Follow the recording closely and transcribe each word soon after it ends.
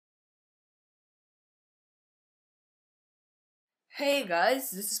Hey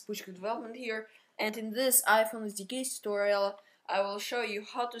guys, this is PuchkoffDevelopment here, and in this iPhone SDK tutorial, I will show you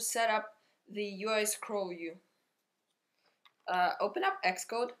how to set up the UIScrollView. Open up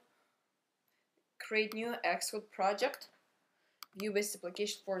Xcode, create new Xcode project, view-based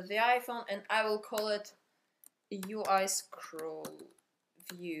application for the iPhone, and I will call it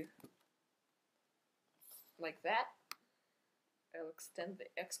UIScrollView. Like that. I'll extend the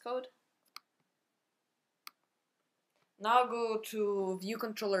Xcode. Now go to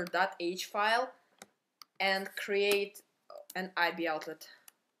viewcontroller.h file and create an IB outlet.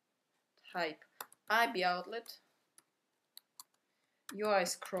 Type IB outlet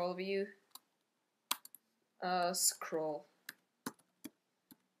UIScrollView scroll.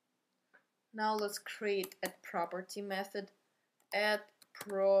 Now let's create a property method. Add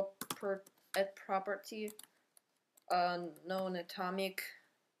property known atomic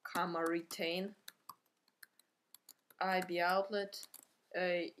comma retain IB outlet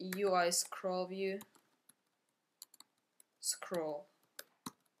UIScrollView scroll.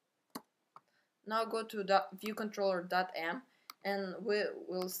 Now go to viewcontroller.m and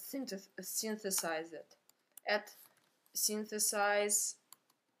we'll synthesize it. At synthesize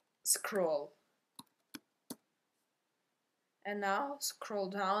scroll. And now scroll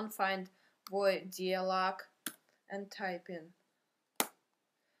down, find void dialog and type in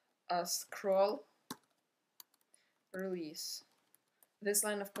scroll release. This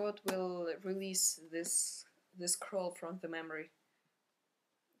line of code will release this scroll from the memory.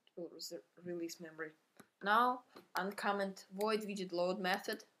 It will release memory. Now uncomment void widget load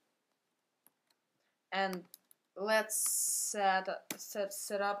method, and let's set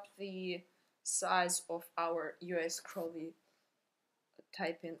up the size of our UIScrollView.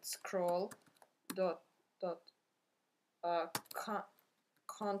 Type in scroll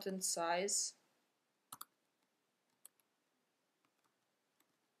content size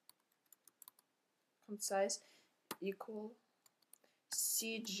equal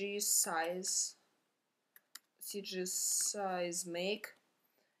CG size make.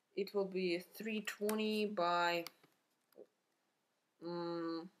 It will be 320 by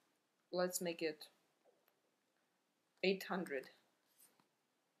let's make it 800.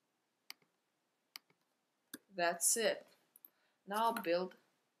 That's it. Now build,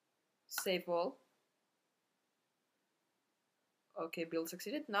 save all. Okay, build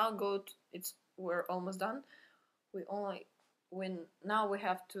succeeded. Now go to, we're almost done. Now we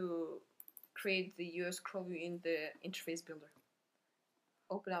have to create the UIScrollView in the interface builder.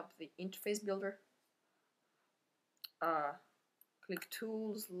 Open up the interface builder. Click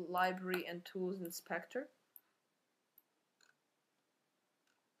Tools, Library, and Tools Inspector.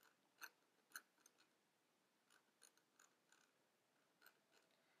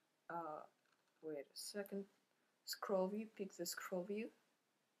 Wait a second. Scroll view. Pick the scroll view.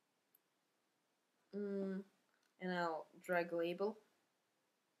 And I'll drag label.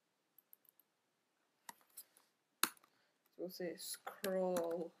 So we'll say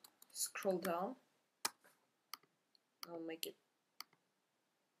scroll down. I'll make it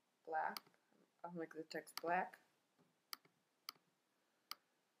black. I'll make the text black.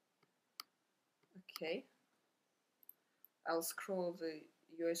 Okay. I'll scroll the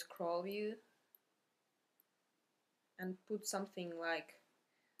UIScrollView and put something like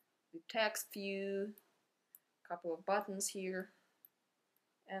the text view, a couple of buttons here,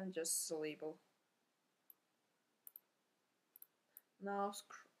 and just a label. Now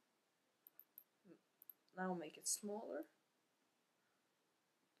make it smaller,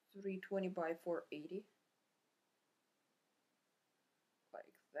 320 by 480, like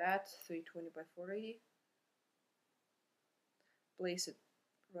that, 320 by 480. Place it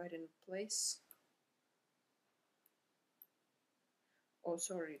right in place. Oh,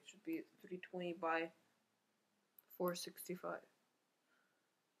 sorry, it should be 320 by 465.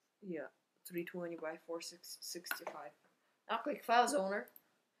 Yeah, 320 by 465. Now click Files Owner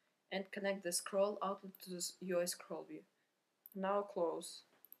and connect the scroll outlet to this UIScrollView. Now close.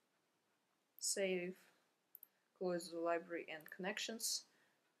 Save. Close the library and connections.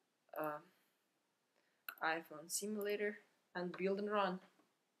 iPhone simulator, and build and run.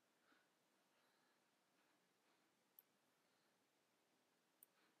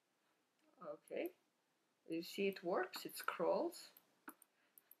 Okay, you see it works, it scrolls.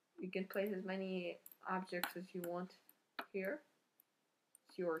 You can place as many objects as you want here.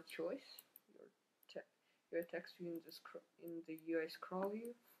 It's your choice. Your text view in the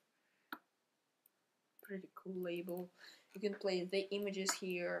UIScrollView. Pretty cool label. You can place the images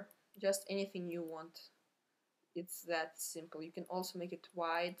here, just anything you want. It's that simple. You can also make it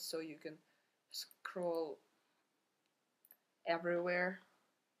wide so you can scroll everywhere.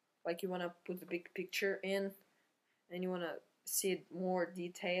 Like you want to put the big picture in and you want to see it more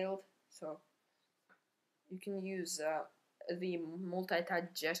detailed, so you can use the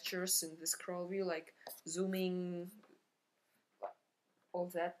multi-touch gestures in the scroll view, like zooming, all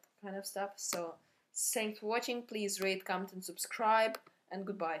that kind of stuff. So thanks for watching. Please rate, comment and subscribe, and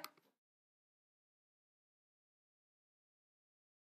goodbye.